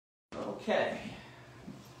Okay.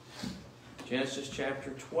 Genesis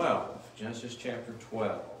chapter 12. Genesis chapter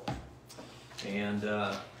 12. And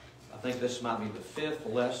I think this might be the fifth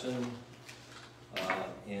lesson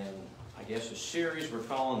in, I guess, a series we're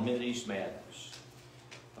calling Mideast Madness.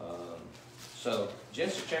 So,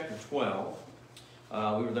 Genesis chapter 12, we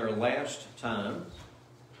were there last time,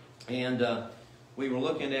 and we were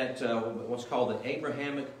looking at what's called the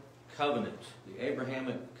Abrahamic covenant. The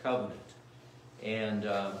Abrahamic covenant. And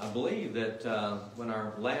I believe that when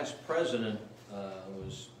our last president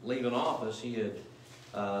was leaving office, he had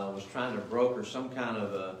was trying to broker some kind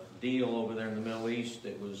of a deal over there in the Middle East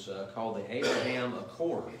that was called the Abraham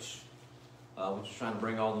Accords, which was trying to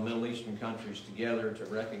bring all the Middle Eastern countries together to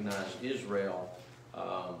recognize Israel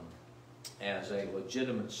as a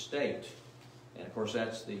legitimate state. And of course,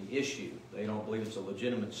 that's the issue. They don't believe it's a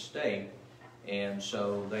legitimate state. And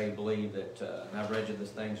so they believe that, and I've read you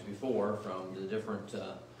these things before from the different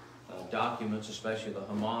documents, especially the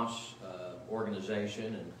HAMAS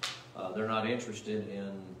organization, and they're not interested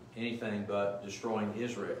in anything but destroying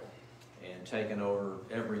Israel and taking over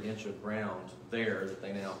every inch of ground there that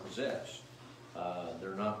they now possess.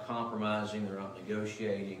 They're not compromising, they're not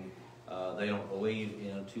negotiating, they don't believe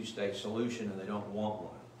in a two-state solution, and they don't want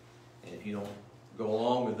one. And if you don't go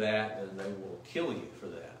along with that, then they will kill you for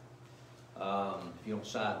that. If you don't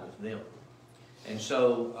side with them. And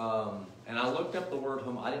so, and I looked up the word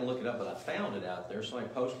Hamas. I didn't look it up, but I found it out there. Somebody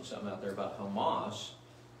posted something out there about Hamas.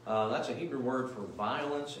 That's a Hebrew word for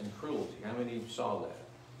violence and cruelty. How many of you saw that?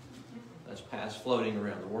 That's past floating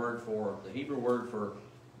around. The Hebrew word for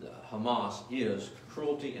Hamas is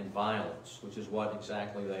cruelty and violence, which is what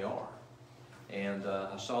exactly they are. And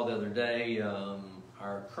I saw the other day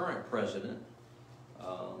our current president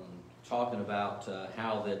talking about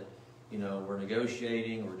how that, you know, we're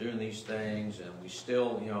negotiating, we're doing these things, and we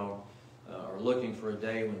still, you know, are looking for a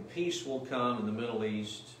day when peace will come in the Middle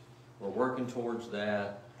East. We're working towards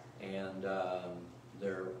that, and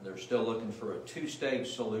they're still looking for a two-state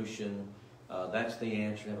solution. That's the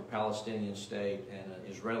answer. They have a Palestinian state and an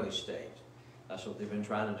Israeli state. That's what they've been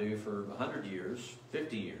trying to do for 100 years,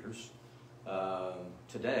 50 years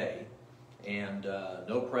today, and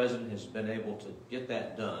no president has been able to get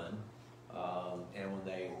that done. And when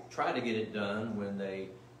they tried to get it done, when they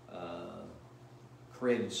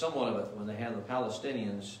created somewhat of it, when they had the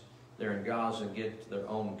Palestinians there in Gaza get their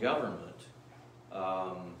own government,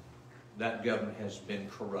 that government has been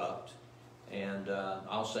corrupt. And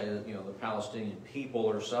I'll say that, you know, the Palestinian people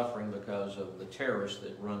are suffering because of the terrorists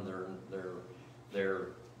that run their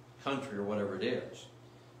country or whatever it is.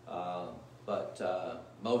 But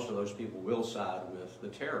most of those people will side with the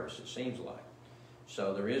terrorists, it seems like.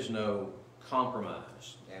 So there is no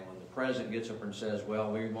compromise. And when the president gets up and says,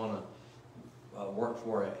 well, we want to work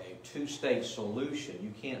for a two-state solution,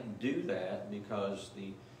 you can't do that because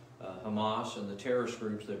the Hamas and the terrorist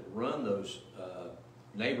groups that run those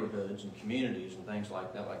neighborhoods and communities and things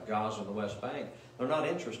like that, like Gaza and the West Bank, they're not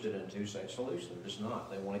interested in a two-state solution. They're just not.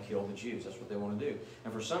 They want to kill the Jews. That's what they want to do.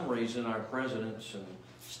 And for some reason, our presidents and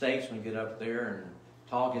statesmen get up there and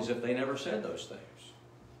talk as if they never said those things.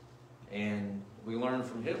 And we learned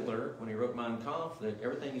from Hitler, when he wrote Mein Kampf, that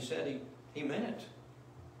everything he said, he meant.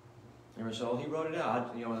 And so he wrote it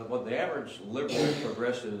out. You know, what the average liberal,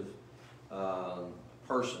 progressive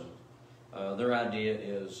person, their idea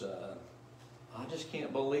is, I just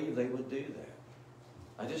can't believe they would do that.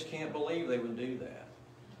 I just can't believe they would do that.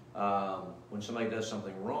 When somebody does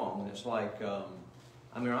something wrong, and it's like, I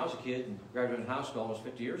mean, when I was a kid and graduated high school almost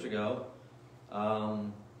 50 years ago,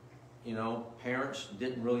 you know, parents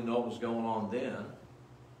didn't really know what was going on then,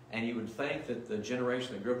 and you would think that the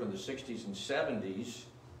generation that grew up in the 60s and 70s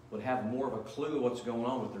would have more of a clue what's going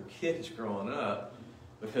on with their kids growing up,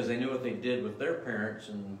 because they knew what they did with their parents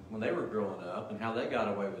and when they were growing up and how they got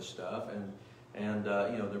away with stuff, and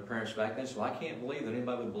you know, their parents back then said, well, I can't believe that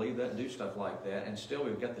anybody would believe that and do stuff like that, and still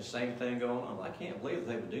we've got the same thing going on. I can't believe that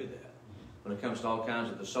they would do that. When it comes to all kinds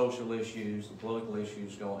of the social issues, the political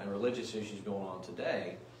issues going, and religious issues going on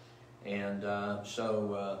today. And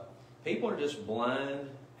so people are just blind,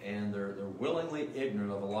 and they're willingly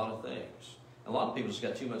ignorant of a lot of things. A lot of people just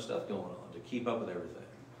got too much stuff going on to keep up with everything.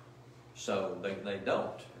 So they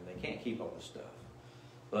don't, and they can't keep up with stuff.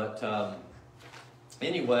 But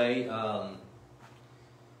anyway,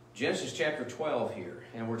 Genesis chapter 12 here,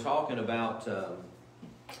 and we're talking about the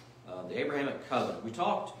Abrahamic covenant. We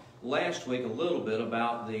talked last week a little bit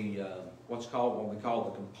about the what we call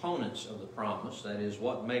the components of the promise. That is,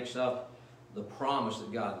 what makes up the promise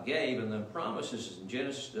that God gave. And the promise is in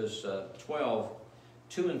Genesis 12,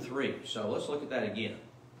 2 and 3. So let's look at that again.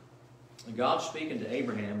 God speaking to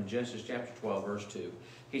Abraham in Genesis chapter 12, verse 2.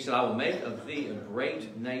 He said, I will make of thee a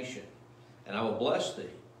great nation, and I will bless thee,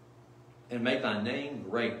 and make thy name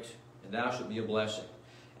great, and thou shalt be a blessing.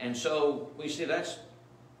 And so we see that's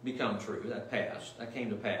become true. That passed. That came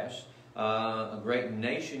to pass. A great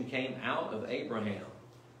nation came out of Abraham.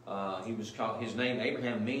 He was called, his name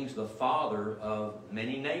Abraham means the father of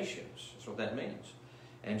many nations. That's what that means.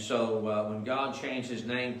 And so when God changed his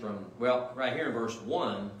name from, well, right here in verse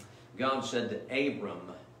 1, God said to Abram,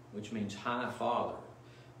 which means high father.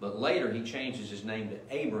 But later he changes his name to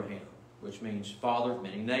Abraham, which means father of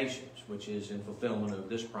many nations, which is in fulfillment of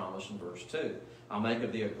this promise in verse 2. I'll make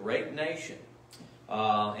of thee a great nation.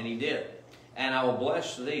 And he did. And I will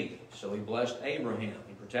bless thee. So he blessed Abraham.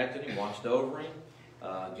 He protected him, watched over him.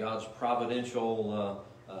 God's providential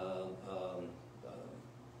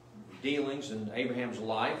dealings in Abraham's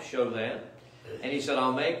life show that. And he said,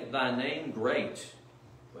 I'll make thy name great.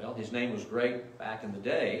 Well, his name was great back in the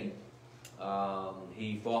day.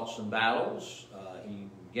 He fought some battles. He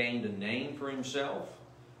gained a name for himself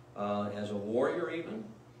as a warrior even.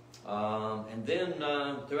 And then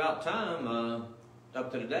throughout time, up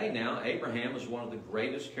to today now, Abraham is one of the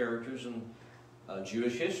greatest characters in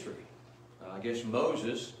Jewish history. I guess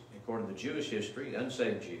Moses, according to Jewish history,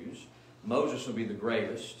 unsaved Jews, Moses would be the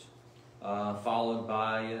greatest, followed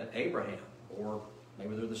by Abraham. Or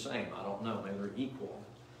maybe they're the same. I don't know. Maybe they're equal.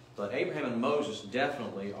 But Abraham and Moses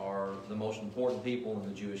definitely are the most important people in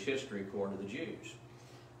the Jewish history according to the Jews.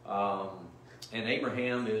 And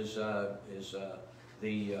Abraham is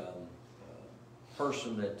the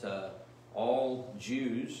person that all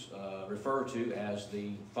Jews refer to as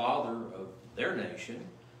the father of their nation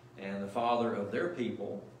and the father of their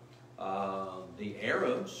people. The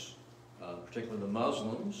Arabs, particularly the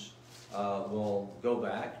Muslims, will go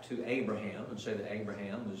back to Abraham and say that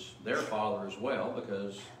Abraham is their father as well,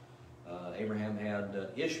 because Abraham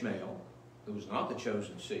had Ishmael, who was not the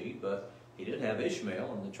chosen seed, but he did have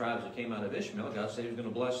Ishmael, and the tribes that came out of Ishmael, God said he was going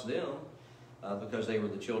to bless them because they were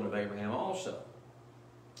the children of Abraham also.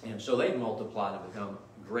 And so they multiplied and become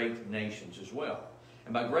great nations as well.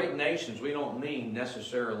 And by great nations, we don't mean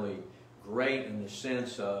necessarily great in the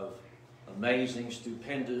sense of amazing,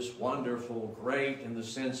 stupendous, wonderful, great in the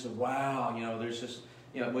sense of, wow, you know, there's this,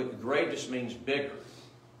 you know, great just means bigger.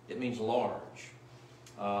 It means large.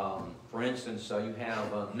 For instance, you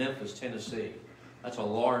have Memphis, Tennessee. That's a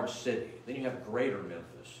large city. Then you have greater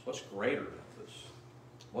Memphis. What's greater Memphis?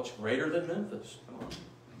 What's greater than Memphis? Come on.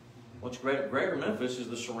 What's greater Memphis is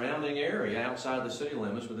the surrounding area outside the city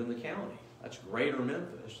limits within the county. That's greater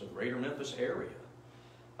Memphis, the greater Memphis area.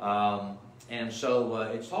 And so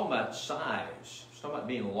it's talking about size. It's talking about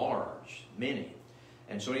being large, many.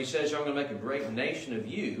 And so when he says, I'm going to make a great nation of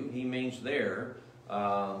you, he means there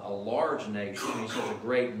a large nation. He says a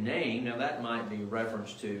great name. Now that might be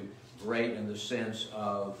reference to great in the sense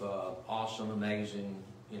of awesome, amazing,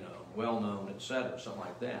 you know, well-known, etc., something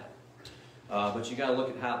like that. But you got to look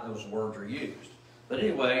at how those words are used. But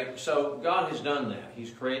anyway, so God has done that.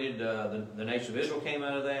 He's created, the nation of Israel came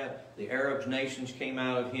out of that. The Arab nations came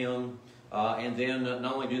out of him. And then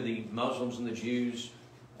not only do the Muslims and the Jews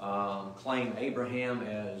claim Abraham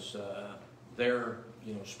as their,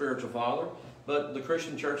 you know, spiritual father, but the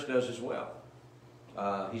Christian church does as well.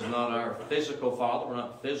 He's not our physical father. We're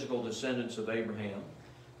not physical descendants of Abraham.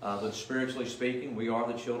 But spiritually speaking, we are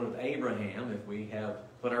the children of Abraham if we have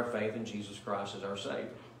put our faith in Jesus Christ as our Savior.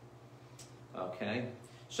 Okay?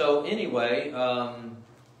 So anyway,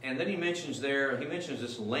 and then he mentions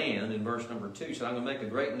this land in verse number 2. He said, I'm going to make a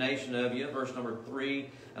great nation of you. Verse number 3,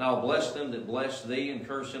 and I'll bless them that bless thee, and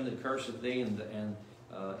curse him that curseth thee, and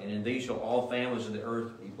in thee shall all families of the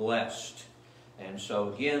earth be blessed. And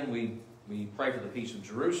so again, we pray for the peace of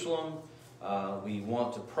Jerusalem. We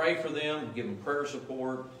want to pray for them, give them prayer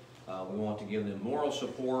support. We want to give them moral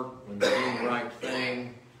support when they're doing the right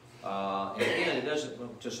thing. And again, it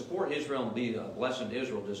doesn't, to support Israel and be a blessing to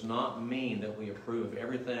Israel does not mean that we approve of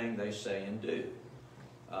everything they say and do.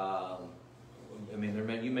 I mean,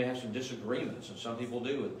 you may have some disagreements, and some people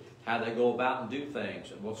do, with how they go about and do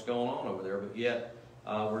things and what's going on over there, but yet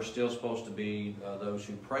we're still supposed to be those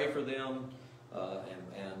who pray for them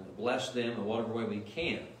and bless them in whatever way we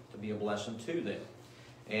can to be a blessing to them.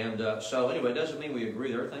 And so anyway, it doesn't mean we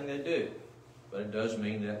agree with everything they do, but it does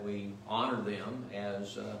mean that we honor them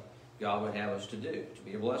as God would have us to do, to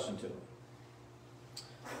be a blessing to them.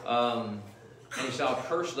 And he said, I'll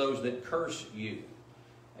curse those that curse you.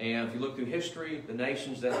 And if you look through history, the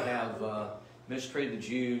nations that have mistreated the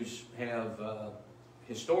Jews have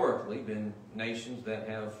historically been nations that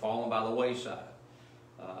have fallen by the wayside.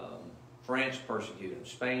 France persecuted them,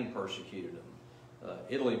 Spain persecuted them,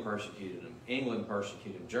 Italy persecuted them, England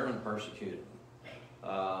persecuted them, Germany persecuted them.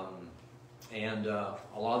 And a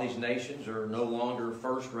lot of these nations are no longer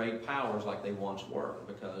first-rate powers like they once were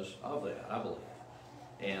because of that, I believe.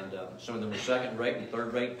 And some of them are second-rate and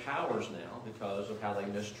third-rate powers now because of how they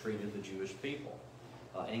mistreated the Jewish people.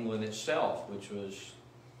 England itself, which was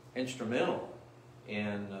instrumental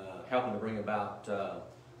in helping to bring about the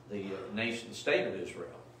state of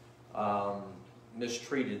Israel,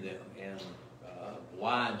 mistreated them and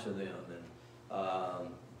lied to them and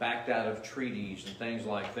backed out of treaties and things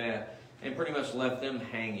like that, and pretty much left them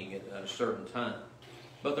hanging at a certain time.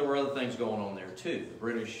 But there were other things going on there too. The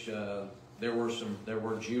British, there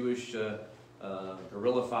were Jewish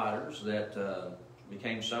guerrilla fighters that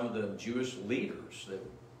became some of the Jewish leaders that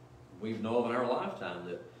we know of in our lifetime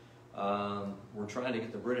that were trying to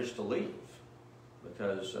get the British to leave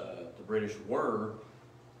because the British were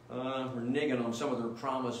nigging on some of their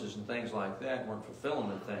promises and things like that, weren't fulfilling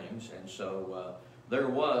the things, and so there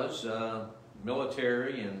was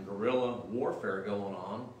military and guerrilla warfare going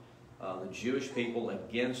on, the Jewish people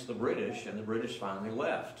against the British, and the British finally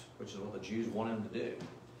left, which is what the Jews wanted them to do.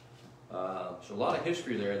 So a lot of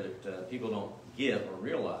history there that people don't get or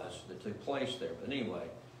realize that took place there. But anyway,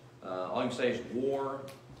 all you can say is war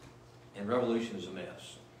and revolution is a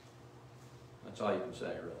mess. That's all you can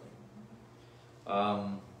say, really.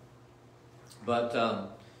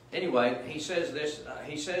 Anyway, he says this.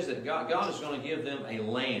 He says that God is going to give them a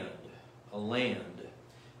land. A land.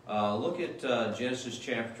 Look at Genesis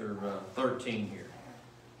chapter 13 here.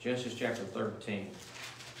 Genesis chapter 13.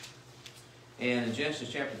 And in Genesis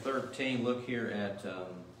chapter 13, look here at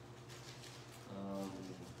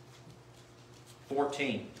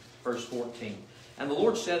 14, verse 14. And the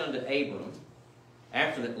Lord said unto Abram,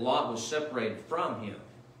 after that Lot was separated from him,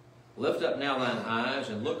 lift up now thine eyes,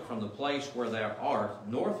 and look from the place where thou art,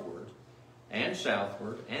 northward, and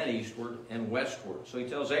southward, and eastward, and westward. So he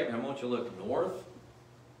tells Abraham, I want you to look north,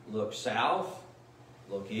 look south,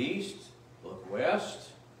 look east, look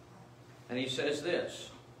west. And he says this.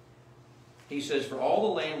 He says, for all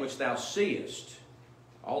the land which thou seest,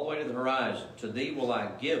 all the way to the horizon, to thee will I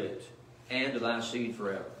give it, and to thy seed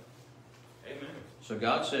forever. Amen. So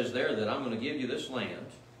God says there that I'm going to give you this land,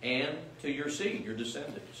 and to your seed, your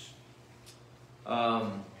descendants.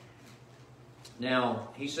 Now,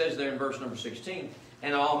 he says there in verse number 16,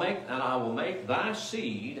 and I will make thy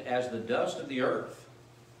seed as the dust of the earth.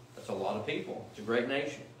 That's a lot of people. It's a great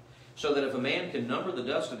nation. So that if a man can number the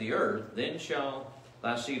dust of the earth, then shall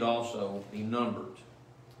thy seed also be numbered.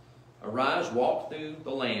 Arise, walk through the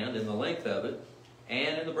land in the length of it,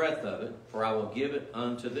 and in the breadth of it, for I will give it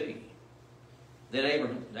unto thee. Then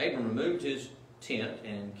Abram removed his tent,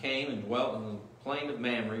 and came and dwelt in the plain of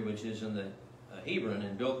Mamre, which is in the Hebron,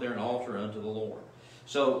 and built there an altar unto the Lord.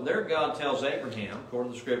 So there God tells Abraham,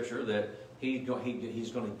 according to the Scripture, that he's going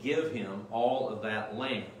to give him all of that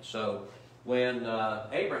land. So when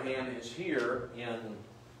Abraham is here in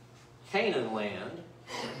Canaan land,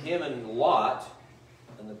 him and Lot,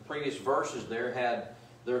 in the previous verses there, had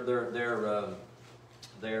their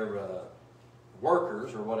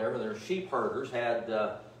workers or whatever, their sheep herders, had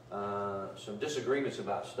some disagreements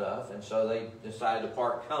about stuff, and so they decided to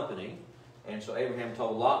part company. And so Abraham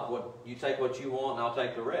told Lot, you take what you want and I'll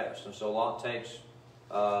take the rest. And so Lot takes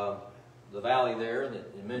the valley there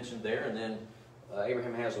that you mentioned there, and then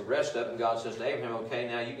Abraham has the rest of it, and God says to Abraham, okay,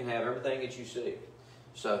 now you can have everything that you see.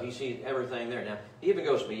 So he sees everything there. Now, he even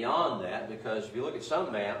goes beyond that, because if you look at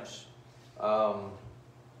some maps,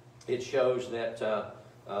 it shows that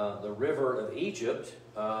the river of Egypt,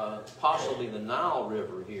 possibly the Nile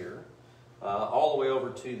River here, all the way over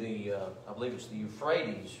to the, I believe it's the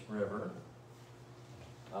Euphrates River.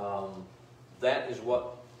 That is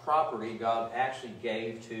what property God actually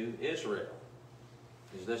gave to Israel.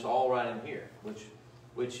 Is this all right in here?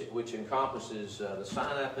 Which encompasses the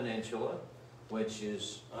Sinai Peninsula, which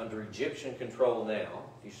is under Egyptian control now.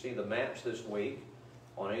 You see the maps this week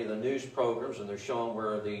on any of the news programs, and they're showing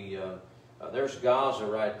where there's Gaza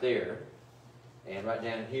right there, and right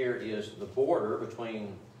down here is the border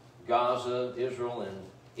between Gaza, Israel, and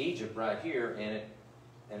Egypt right here, and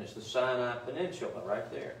it's the Sinai Peninsula right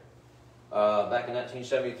there. Back in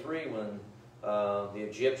 1973, when the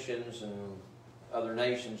Egyptians and other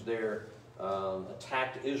nations there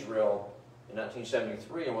attacked Israel in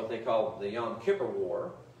 1973 in what they called the Yom Kippur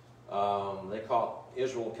War, they caught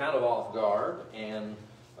Israel kind of off guard, and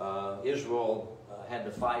Israel had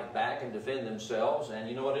to fight back and defend themselves. And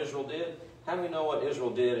you know what Israel did? How do we know what Israel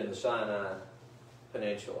did in the Sinai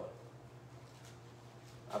Peninsula?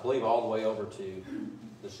 I believe all the way over to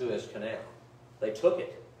the Suez Canal. They took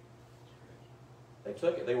it. They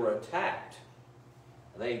took it. They were attacked.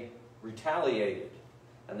 They retaliated.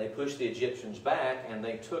 and they pushed the Egyptians back, and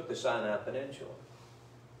they took the Sinai Peninsula.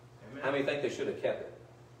 Amen. How many think they should have kept it?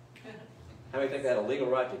 How many think they had a legal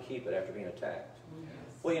right to keep it after being attacked? Yes.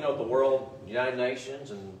 Well, you know, the world, the United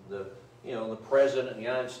Nations, and the President of the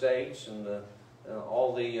United States, and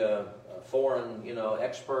all the foreign,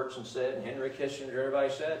 experts and said, and Henry Kissinger, everybody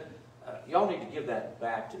said, y'all need to give that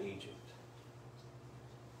back to Egypt.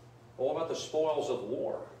 Well, what about the spoils of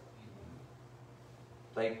war?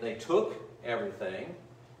 They took everything.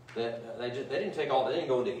 They didn't take all. They didn't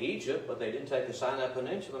go into Egypt, but they didn't take the Sinai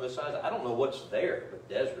Peninsula. Besides, I don't know what's there, but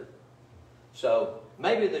desert. So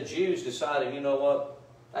maybe the Jews decided, you know what,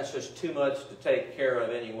 that's just too much to take care of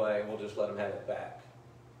anyway. We'll just let them have it back.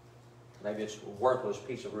 Maybe it's a worthless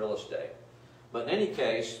piece of real estate. But in any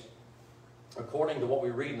case, according to what we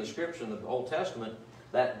read in the Scripture in the Old Testament,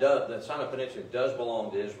 that Sinai Peninsula does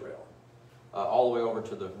belong to Israel, all the way over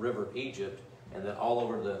to the river of Egypt, and then all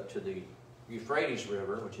over to the Euphrates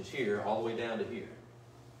River, which is here, all the way down to here,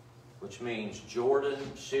 which means Jordan,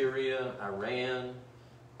 Syria, Iran,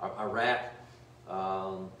 Iraq,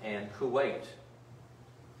 and Kuwait,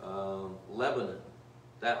 Lebanon.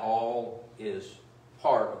 That all is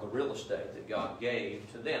part of the real estate that God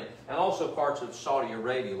gave to them. And also parts of Saudi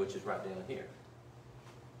Arabia, which is right down here.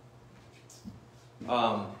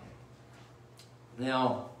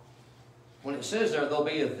 Now, when it says there, they'll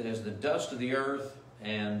be as the dust of the earth,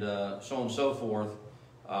 and so on and so forth,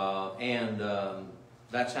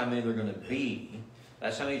 that's how many there are going to be.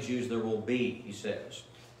 That's how many Jews there will be, he says,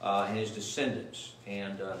 and his descendants.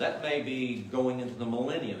 And that may be going into the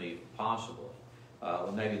millennium even, possibly.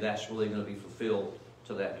 Maybe that's really going to be fulfilled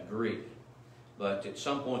to that degree. But at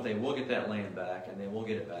some point they will get that land back, and they will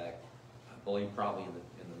get it back, I believe, probably in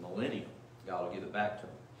the millennium. God will give it back to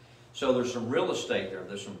them. So there's some real estate there.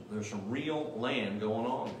 There's some real land going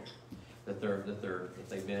on there that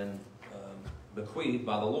they've been bequeathed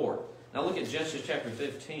by the Lord. Now look at Genesis chapter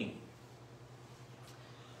 15.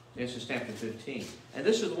 Genesis chapter 15. And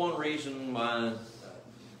this is one reason why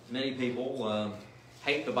many people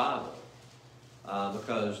hate the Bible.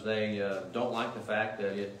 Because they don't like the fact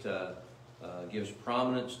that it gives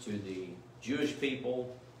prominence to the Jewish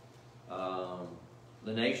people,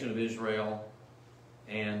 the nation of Israel,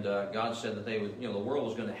 and God said that they would, the world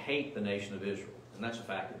was going to hate the nation of Israel, and that's a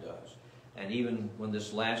fact it does. And even when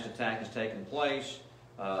this last attack has taken place,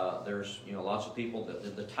 there's lots of people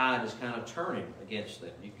that the tide is kind of turning against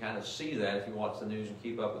them. You can kind of see that if you watch the news and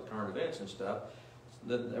keep up with current events and stuff.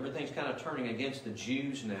 Everything's kind of turning against the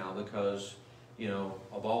Jews now because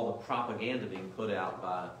of all the propaganda being put out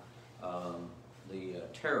by the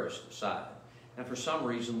terrorist side. And for some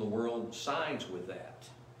reason, the world sides with that.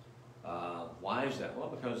 Why is that? Well,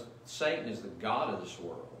 because Satan is the god of this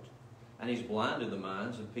world. And he's blinded the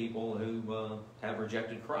minds of people who have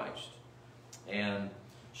rejected Christ. And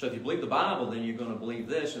so if you believe the Bible, then you're going to believe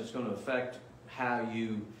this, and it's going to affect how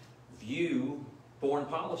you view foreign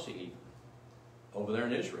policy over there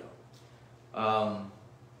in Israel.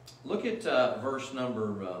 Look at verse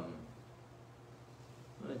number,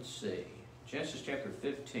 let's see, Genesis chapter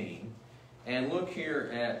 15, and look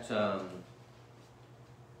here at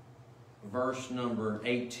verse number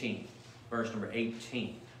 18. Verse number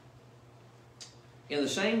 18. In the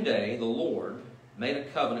same day the Lord made a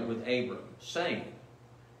covenant with Abram, saying,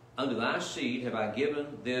 unto thy seed have I given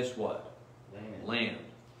this what? Land.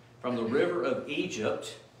 From the river of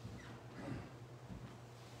Egypt.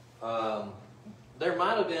 There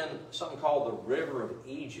might have been something called the River of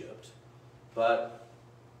Egypt, but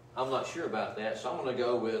I'm not sure about that, so I'm going to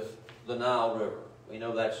go with the Nile River. We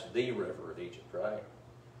know that's the river of Egypt, right?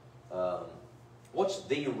 What's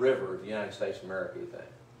the river of the United States of America, you think?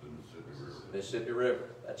 The Mississippi River. Mississippi River.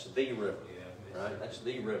 That's the river, right? That's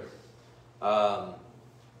the river.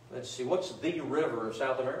 Let's see, what's the river of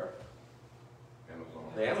South America? Amazon.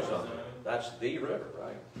 The Amazon. That's the river,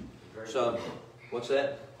 right? So, what's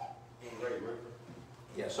that? Great river.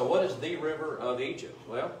 Yeah, so what is the river of Egypt?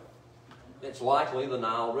 Well, it's likely the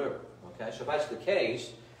Nile River. Okay, so if that's the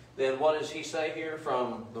case, then what does he say here?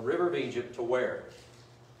 From the river of Egypt to where?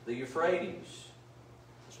 The Euphrates.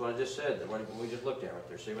 That's what I just said. What we just looked at right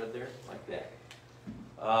there. See right there? Like that.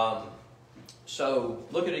 So,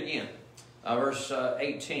 look at it again. Verse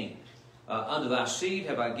 18. Unto thy seed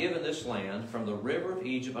have I given this land from the river of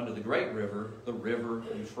Egypt unto the great river, the river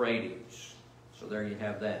Euphrates. So there you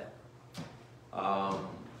have that.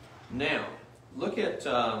 Now, look at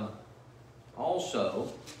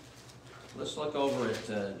also, let's look over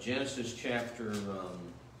at Genesis chapter,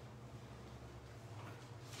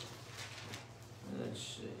 let's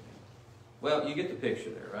see. Well, you get the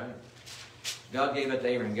picture there, right? God gave it to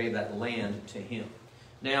Abraham, gave that land to him.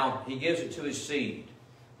 Now, he gives it to his seed.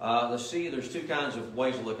 The seed, there's two kinds of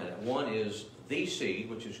ways of looking at it. One is the seed,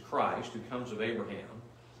 which is Christ, who comes of Abraham.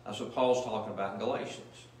 That's what Paul's talking about in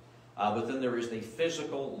Galatians. But then there is the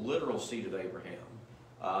physical, literal seed of Abraham,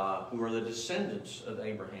 who are the descendants of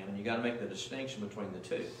Abraham. And you've got to make the distinction between the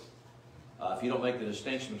two. If you don't make the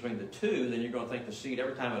distinction between the two, then you're going to think the seed,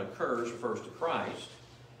 every time it occurs, refers to Christ.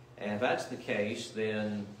 And if that's the case,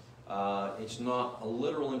 then it's not a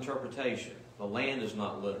literal interpretation. The land is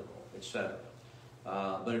not literal, etc.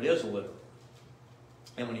 But it is literal.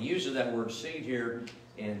 And when he uses that word seed here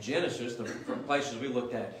in Genesis, the places we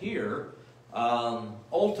looked at here,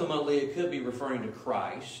 ultimately it could be referring to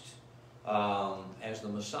Christ as the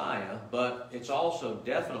Messiah, but it's also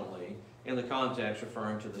definitely in the context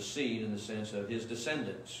referring to the seed in the sense of his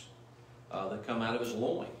descendants that come out of his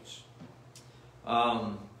loins.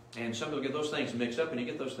 And some people get those things mixed up. When you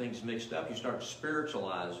get those things mixed up, you start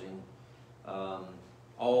spiritualizing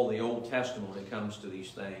all the Old Testament when it comes to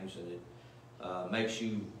these things, and it makes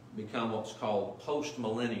you become what's called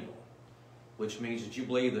post-millennial, which means that you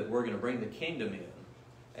believe that we're going to bring the kingdom in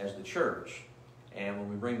as the church. And when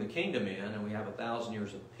we bring the kingdom in and we have 1,000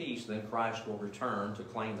 years of peace, then Christ will return to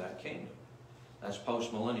claim that kingdom. That's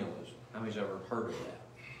post-millennialism. How many's ever heard of that?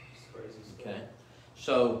 It's crazy stuff. Okay.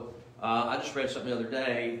 So I just read something the other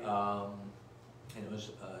day, and it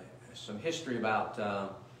was some history about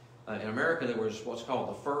in America there was what's called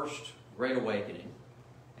the First Great Awakening.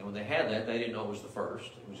 And when they had that, they didn't know it was the first.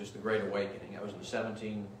 It was just the Great Awakening. That was in the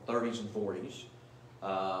 1730s and 40s.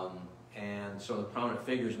 And so the prominent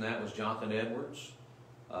figures in that was Jonathan Edwards,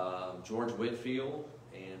 George Whitefield,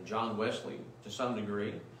 and John Wesley to some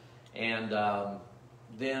degree. And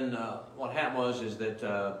then what happened is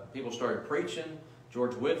that people started preaching.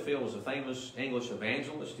 George Whitefield was a famous English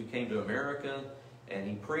evangelist who came to America, and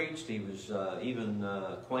he preached. He was even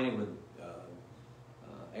acquainted with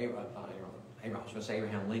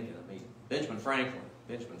Abraham Lincoln. I mean Benjamin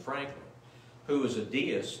Franklin, who was a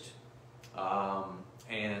deist,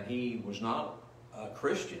 and he was not a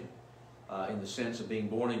Christian in the sense of being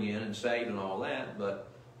born again and saved and all that. But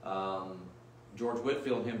George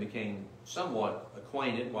Whitefield and him became somewhat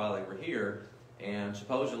acquainted while they were here, and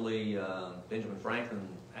supposedly Benjamin Franklin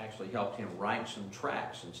actually helped him write some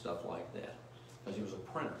tracts and stuff like that because he was a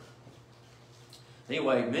printer.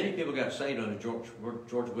 Anyway, many people got saved under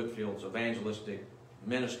George Whitefield's evangelistic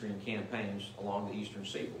ministry and campaigns along the eastern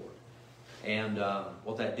seaboard. And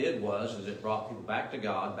what that did is it brought people back to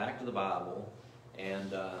God, back to the Bible,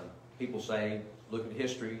 and people say, look at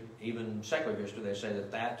history, even secular history, they say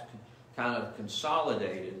that kind of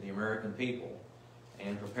consolidated the American people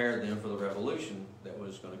and prepared them for the revolution that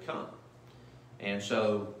was going to come. And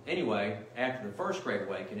so, anyway, after the First Great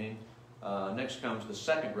Awakening, next comes the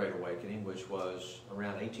Second Great Awakening, which was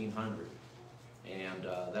around 1800. And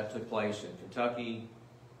that took place in Kentucky,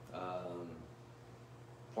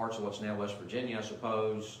 parts of what's now West Virginia, I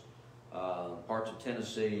suppose, parts of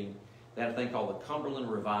Tennessee. They had a thing called the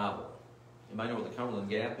Cumberland Revival. Anybody know what the Cumberland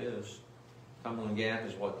Gap is? Cumberland Gap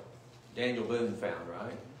is what Daniel Boone found,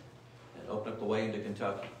 right? And opened up the way into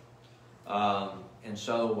Kentucky. And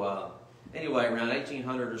so, anyway, around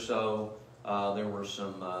 1800 or so, there were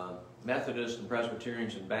some Methodists and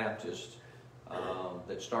Presbyterians and Baptists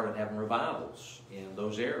that started having revivals in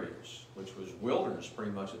those areas, which was wilderness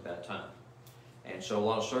pretty much at that time. And so a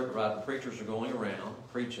lot of circuit riding preachers are going around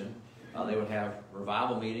preaching. They would have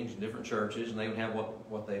revival meetings in different churches, and they would have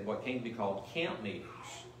what came to be called camp meetings.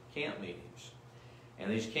 Camp meetings. And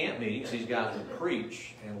these camp meetings, these guys would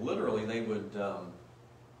preach, and literally they would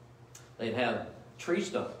they'd have tree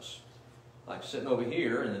stumps, like sitting over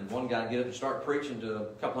here, and then one guy would get up and start preaching to a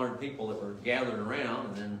couple hundred people that were gathered around,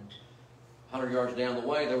 and then 100 yards down the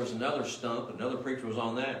way there was another stump, another preacher was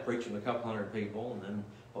on that preaching to a couple hundred people, and then,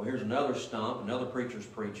 oh, here's another stump, another preacher's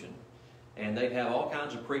preaching. And they'd have all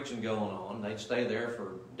kinds of preaching going on. They'd stay there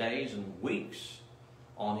for days and weeks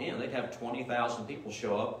on end. They'd have 20,000 people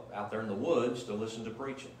show up out there in the woods to listen to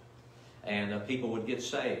preaching. And people would get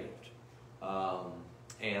saved.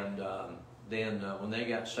 Then when they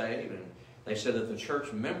got saved, and they said that the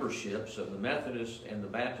church memberships of the Methodists and the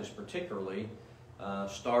Baptists particularly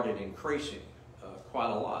started increasing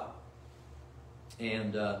quite a lot.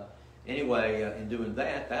 And anyway, in doing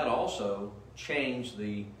that, that also changed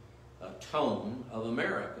the tone of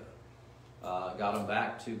America. Got them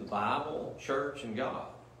back to the Bible, church, and God.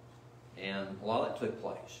 And a lot of that took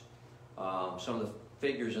place. Some of the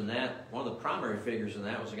figures in that, one of the primary figures in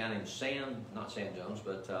that was a guy named not Sam Jones,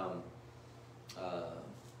 but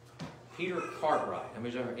Peter Cartwright.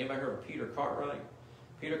 Anybody heard of Peter Cartwright?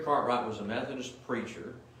 Peter Cartwright was a Methodist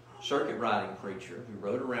preacher, circuit riding preacher, who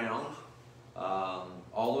rode around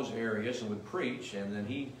all those areas and would preach. And then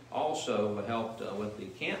he also helped with the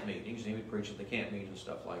camp meetings, and he would preach at the camp meetings and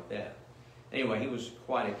stuff like that. Anyway, he was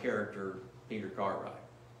quite a character, Peter Cartwright.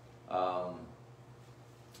 I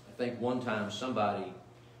think one time somebody,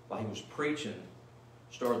 while he was preaching,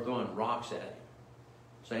 started throwing rocks at him,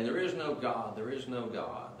 saying, "There is no God, there is no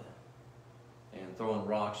God," and throwing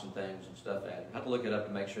rocks and things and stuff at him. I have to look it up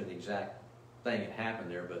to make sure the exact thing had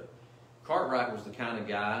happened there, but Cartwright was the kind of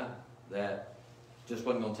guy that just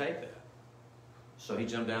wasn't going to take that. So he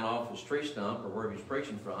jumped down off his tree stump or wherever he was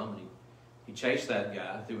preaching from, and he chased that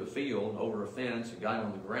guy through a field, over a fence, and got him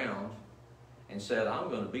on the ground and said, "I'm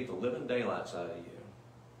going to beat the living daylights out of you.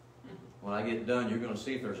 When I get done, you're going to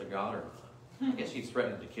see if there's a God or not." I guess he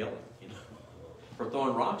threatened to kill him, for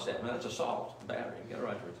throwing rocks at him. That's assault, battery. You got a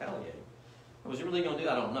right to retaliate. Was he really going to do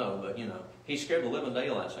that? I don't know, but he scared the living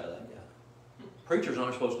daylights out of that guy. Preachers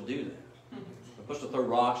aren't supposed to do that. They're supposed to throw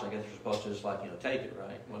rocks. I guess they're supposed to just take it,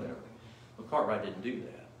 right? Whatever. But Cartwright didn't do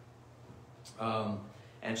that.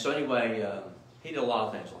 And so anyway, he did a lot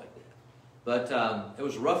of things like that. But it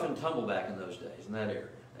was rough and tumble back in those days, in that area.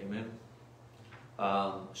 Amen?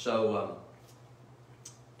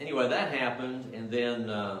 Anyway, that happened, and then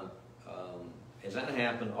as that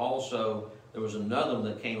happened, also there was another one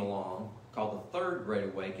that came along called the Third Great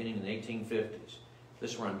Awakening in the 1850s.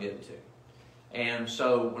 This is where I'm getting to. And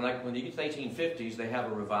so when you get to the 1850s, they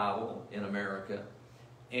have a revival in America,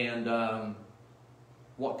 and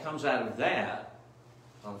what comes out of that,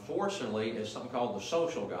 unfortunately, is something called the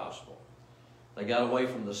social gospel. They got away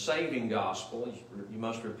from the saving gospel. You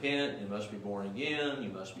must repent, you must be born again, you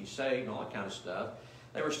must be saved, and all that kind of stuff.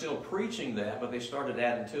 They were still preaching that, but they started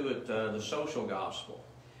adding to it the social gospel.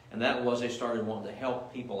 And that was they started wanting to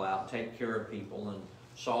help people out, take care of people, and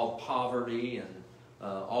solve poverty and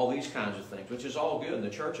all these kinds of things, which is all good. And the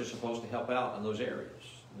church is supposed to help out in those areas.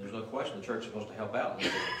 And there's no question the church is supposed to help out in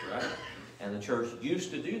those areas, right? And the church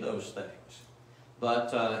used to do those things.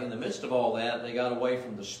 But in the midst of all that, they got away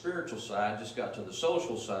from the spiritual side, just got to the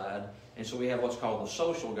social side. And so we have what's called the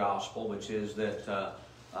social gospel, which is that,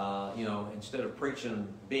 instead of preaching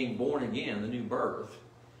being born again, the new birth,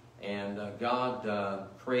 and God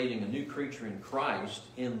creating a new creature in Christ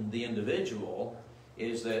in the individual,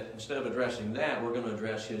 is that instead of addressing that, we're going to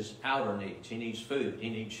address his outer needs. He needs food, he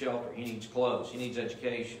needs shelter, he needs clothes, he needs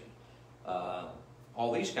education,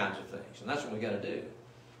 all these kinds of things. And that's what we got to do.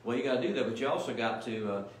 Well, you got to do that, but you also got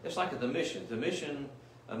to, it's like at the mission. The mission,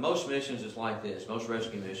 most missions is like this. Most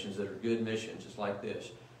rescue missions that are good missions, it's like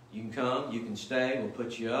this. You can come, you can stay, we'll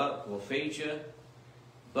put you up, we'll feed you.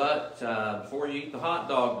 But before you eat the hot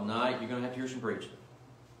dog tonight, you're going to have to hear some preaching.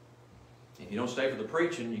 If you don't stay for the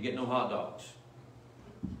preaching, you get no hot dogs.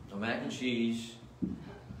 No mac and cheese,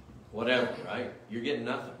 whatever, right? You're getting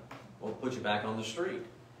nothing. We'll put you back on the street.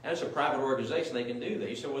 And it's a private organization, they can do that.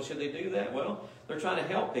 You say, well, should they do that? Well, they're trying to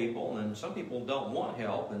help people, and some people don't want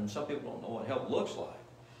help, and some people don't know what help looks like.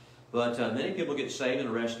 But many people get saved in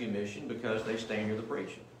a rescue mission because they stay near the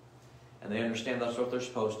preaching. And they understand that's what they're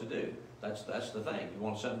supposed to do. That's the thing. You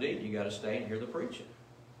want something to eat, you got to stay and hear the preaching.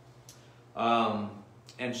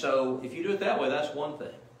 And so if you do it that way, that's one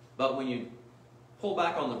thing. But when you pull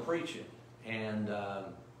back on the preaching, and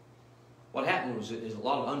what happened is a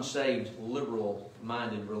lot of unsaved,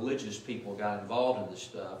 liberal-minded, religious people got involved in this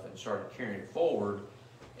stuff and started carrying it forward,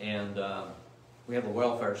 and we have the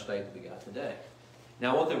welfare state that we got today.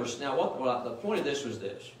 Now, the point of this was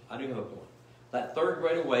this. I do have a point. That Third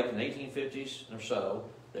Great Awakening, 1850s or so,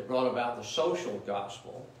 that brought about the social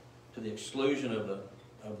gospel to the exclusion of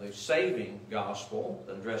the saving gospel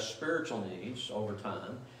that addressed spiritual needs over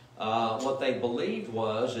time. What they believed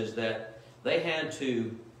is that they had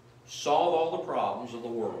to solve all the problems of the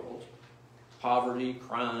world, poverty,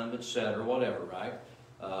 crime, etc., whatever, right?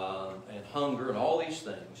 And hunger and all these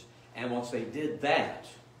things. And once they did that,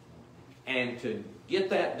 and to get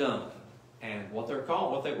that done, and what they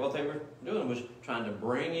were doing was trying to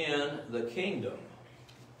bring in the kingdom.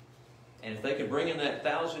 And if they could bring in that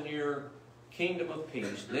 1,000-year kingdom of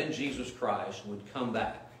peace, then Jesus Christ would come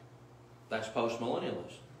back. That's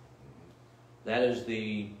post-millennialism. That is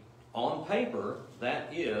on paper,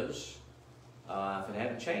 that is, if it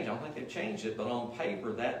hadn't changed, I don't think they've changed it, but on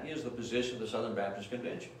paper, that is the position of the Southern Baptist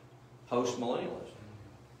Convention. Post-millennialism.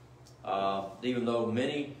 Even though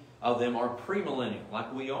many of them are premillennial,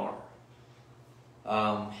 like we are.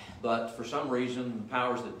 But for some reason, the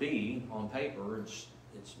powers that be, on paper, it's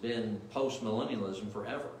been post-millennialism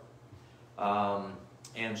forever.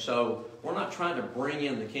 And so we're not trying to bring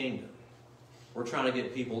in the kingdom. We're trying to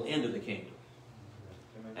get people into the kingdom.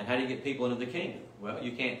 And how do you get people into the kingdom? Well,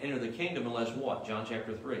 you can't enter the kingdom unless what? John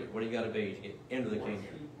chapter 3. What do you got to be to get into the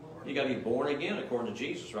kingdom? You got to be born again according to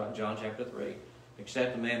Jesus, right? John chapter 3.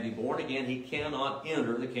 Except a man be born again, he cannot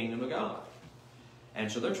enter the kingdom of God.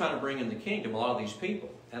 And so they're trying to bring in the kingdom, a lot of these people.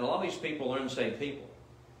 And a lot of these people are unsaved people.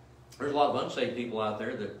 There's a lot of unsaved people out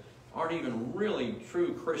there that aren't even really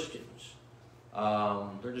true Christians.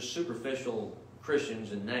 They're just superficial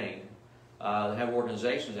Christians in name. They have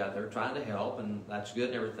organizations out there trying to help, and that's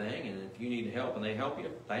good and everything. And if you need help and they help you,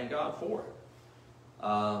 thank God for it.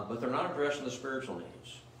 But they're not addressing the spiritual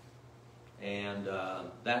needs. And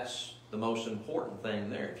that's the most important thing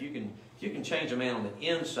there. If you can change a man on the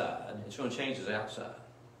inside, it's going to change his outside.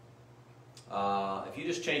 If you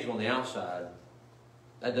just change him on the outside,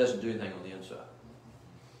 that doesn't do anything on the inside.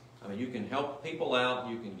 I mean, you can help people out,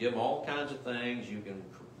 you can give them all kinds of things, you can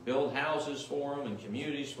build houses for them and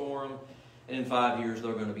communities for them, and in 5 years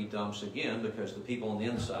they're going to be dumps again because the people on the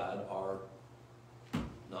inside are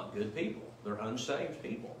not good people. They're unsaved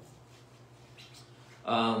people.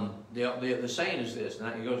 The saying is this,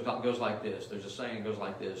 and it goes like this. There's a saying that goes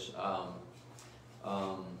like this.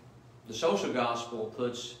 The social gospel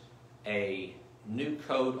puts a new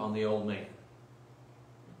coat on the old man.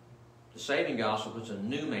 The saving gospel puts a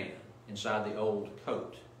new man inside the old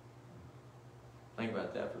coat. Think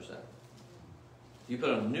about that for a second. You put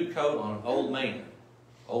a new coat on an old man,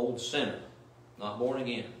 old sinner, not born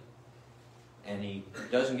again, and he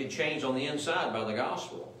doesn't get changed on the inside by the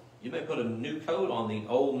gospel. You may put a new coat on the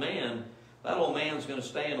old man. That old man's going to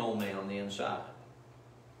stay an old man on the inside.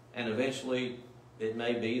 And eventually, it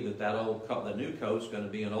may be that the new coat's going to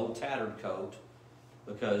be an old tattered coat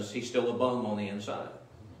because he's still a bum on the inside.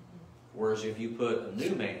 Whereas if you put a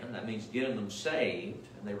new man, that means getting them saved,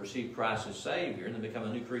 and they receive Christ as Savior, and they become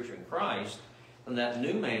a new creature in Christ, then that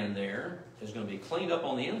new man there is going to be cleaned up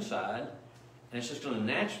on the inside, and it's just going to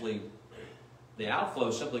naturally, the outflow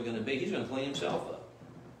is simply going to be, he's going to clean himself up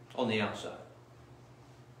on the outside.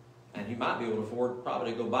 And he might be able to afford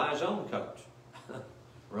probably to go buy his own coat,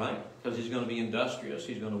 right? Because he's going to be industrious,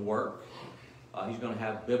 he's going to work, he's going to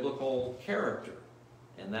have biblical character,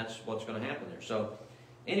 and that's what's going to happen there. So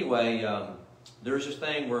anyway, there's this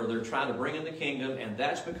thing where they're trying to bring in the kingdom, and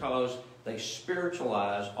that's because they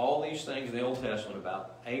spiritualize all these things in the Old Testament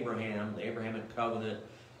about Abraham, the Abrahamic covenant,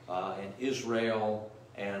 and Israel,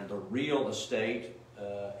 and the real estate,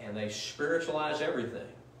 and they spiritualize everything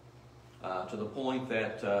to the point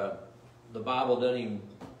that the Bible doesn't even,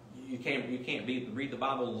 you can't read the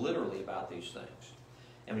Bible literally about these things.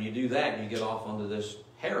 And when you do that, you get off onto this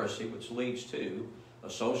heresy, which leads to a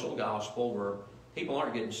social gospel where people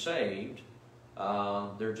aren't getting saved.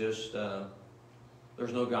 They're just,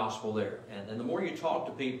 there's no gospel there. And the more you talk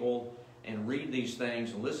to people and read these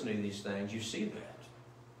things and listen to these things, you see that.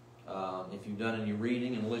 If you've done any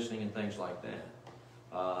reading and listening and things like that.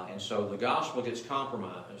 And so the gospel gets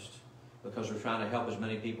compromised because we're trying to help as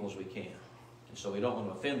many people as we can. And so we don't want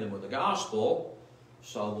to offend them with the gospel,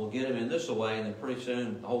 so we'll get them in this way, and then pretty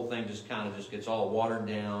soon the whole thing just kind of gets all watered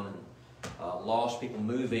down, and lost people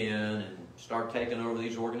move in and start taking over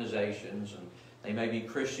these organizations, and they may be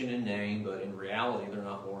Christian in name, but in reality they're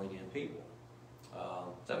not born again people.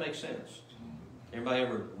 Does that make sense? Everybody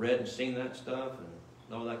ever read and seen that stuff and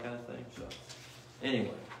know that kind of thing? So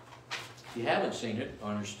anyway, if you haven't seen it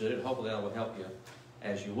or understood it, hopefully that will help you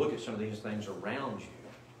as you look at some of these things around you.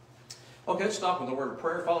 Okay, let's stop with a word of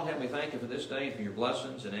prayer. Father in heaven, we thank you for this day and for your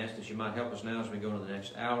blessings, and ask that you might help us now as we go into the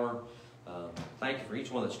next hour. Thank you for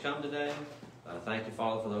each one that's come today. Thank you,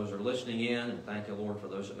 Father, for those that are listening in, and thank you, Lord, for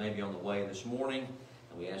those that may be on the way this morning.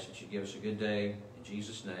 And we ask that you give us a good day. In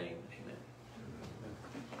Jesus' name, amen.